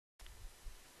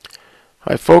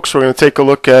Hi folks, we're going to take a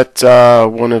look at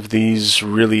one of these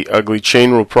really ugly chain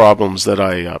rule problems that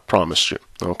I promised you.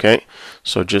 Okay,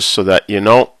 so just so that you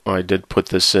know, I did put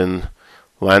this in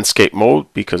landscape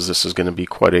mode because this is going to be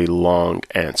quite a long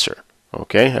answer.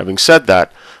 Okay, having said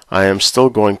that, I am still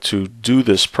going to do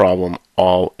this problem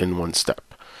all in one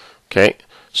step. Okay,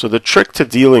 so the trick to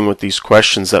dealing with these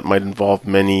questions that might involve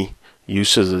many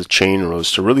uses of the chain rule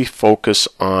is to really focus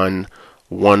on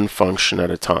one function at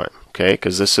a time. Okay,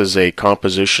 because this is a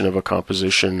composition of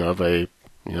a,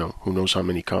 who knows how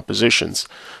many compositions.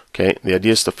 Okay, the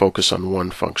idea is to focus on one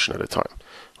function at a time.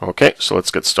 Okay, so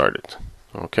let's get started.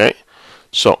 Okay,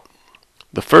 so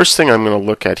the first thing I'm going to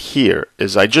look at here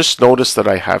is I just noticed that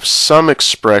I have some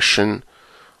expression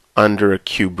under a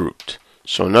cube root.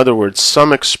 So in other words,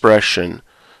 some expression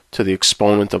to the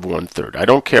exponent of 1/3. I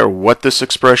don't care what this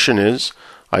expression is,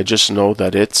 I just know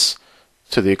that it's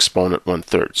to the exponent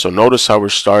 1/3. So notice how we're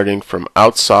starting from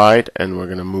outside and we're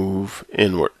going to move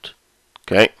inward.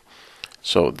 Okay,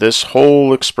 so this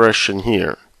whole expression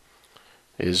here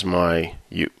is my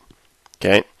u.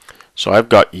 Okay, so I've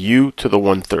got u to the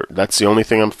 1/3. That's the only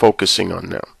thing I'm focusing on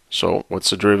now. So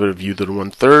what's the derivative of u to the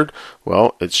 1/3?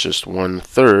 Well, it's just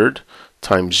 1/3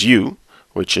 times u,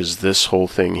 which is this whole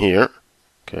thing here.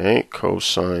 Okay,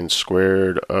 cosine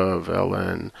squared of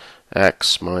ln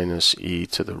x minus e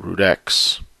to the root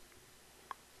x.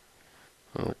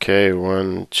 Okay,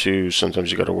 1, 2,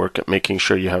 sometimes you got to work at making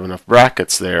sure you have enough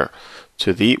brackets there.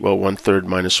 To the, well, 1/3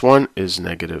 minus 1 is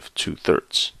negative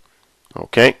 2/3.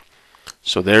 Okay,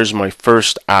 so there's my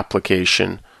first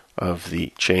application of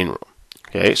the chain rule.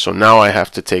 Okay, so now I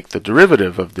have to take the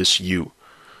derivative of this u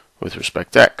with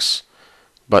respect to x.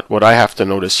 But what I have to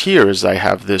notice here is I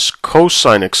have this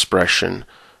cosine expression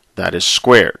that is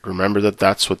squared. Remember that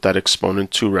that's what that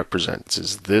exponent 2 represents,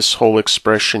 is this whole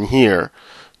expression here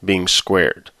being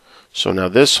squared. So now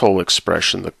this whole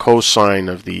expression, the cosine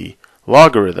of the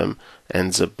logarithm,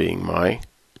 ends up being my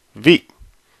v.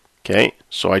 Okay,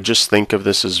 so I just think of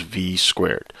this as v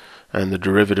squared. And the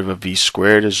derivative of v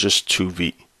squared is just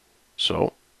 2v.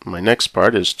 So my next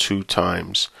part is 2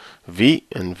 times v,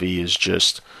 and v is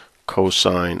just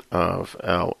cosine of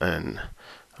ln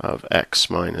of x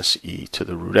minus e to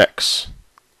the root x.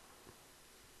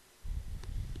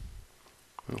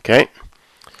 Okay,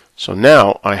 so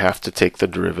now I have to take the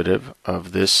derivative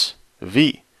of this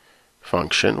v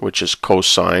function, which is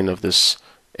cosine of this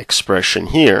expression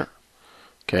here.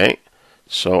 Okay,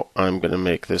 so I'm going to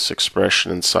make this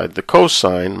expression inside the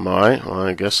cosine well,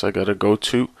 I guess I got to go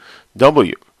to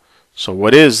w. So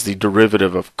what is the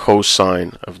derivative of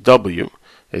cosine of w?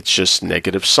 It's just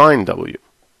negative sine w.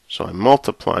 So I'm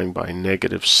multiplying by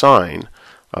negative sine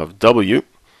of w,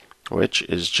 which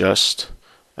is just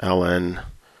ln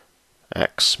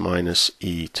x minus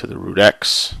e to the root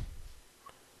x.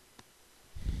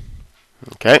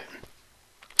 Okay,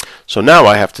 so now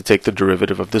I have to take the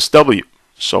derivative of this w.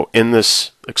 So in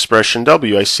this expression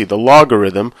w, I see the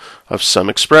logarithm of some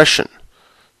expression.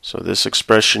 So this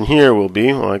expression here will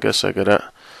be, well, I guess I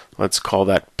gotta, let's call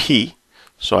that p.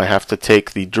 So I have to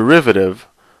take the derivative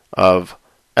of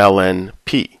ln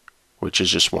p, which is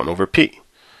just 1 over p.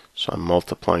 So I'm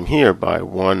multiplying here by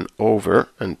 1 over,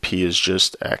 and p is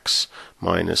just x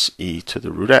minus e to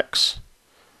the root x.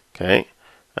 Okay,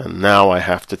 and now I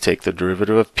have to take the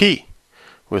derivative of p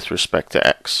with respect to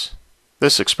x,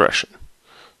 this expression.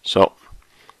 So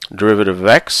derivative of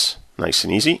x, nice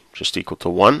and easy, just equal to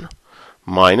 1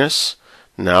 minus,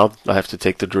 now I have to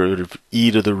take the derivative of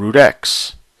e to the root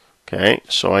x. Okay,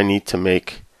 so I need to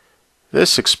make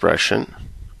this expression,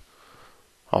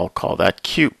 I'll call that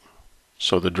q.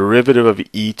 So the derivative of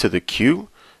e to the q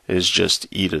is just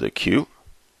e to the q,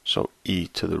 so e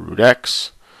to the root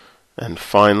x. And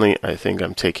finally, I think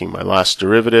I'm taking my last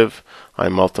derivative. I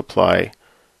multiply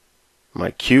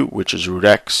my q, which is root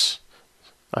x.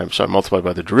 I multiply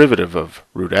by the derivative of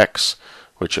root x,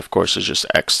 which of course is just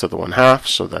x to the 1/2,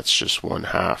 so that's just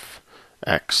 1/2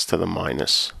 x to the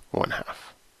minus 1/2.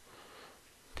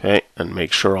 Okay, and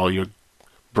make sure all your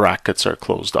brackets are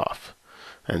closed off.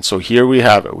 And so here we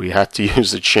have it. We had to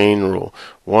use the chain rule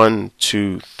 1,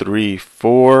 2, 3,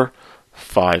 4,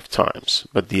 5 times.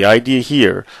 But the idea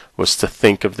here was to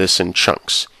think of this in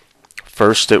chunks.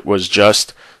 First it was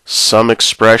just some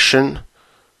expression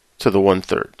to the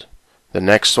 1/3. The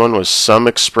next one was some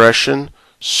expression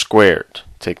squared.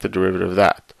 Take the derivative of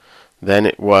that. Then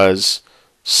it was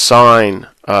sine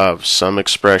of some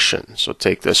expression. So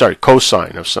take the,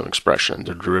 cosine of some expression.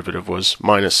 The derivative was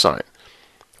minus sine.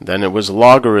 Then it was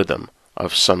logarithm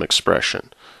of some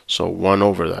expression. So 1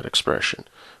 over that expression.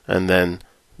 And then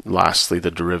lastly,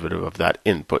 the derivative of that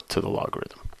input to the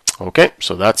logarithm. Okay,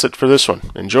 so that's it for this one.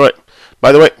 Enjoy it.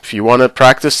 By the way, if you want to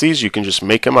practice these, you can just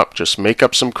make them up. Just make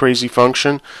up some crazy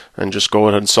function and just go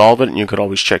ahead and solve it, and you could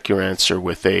always check your answer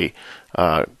with a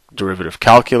derivative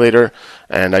calculator.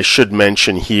 And I should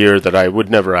mention here that I would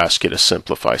never ask you to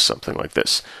simplify something like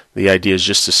this. The idea is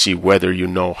just to see whether you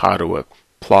know how to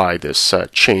apply this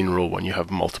chain rule when you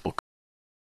have multiple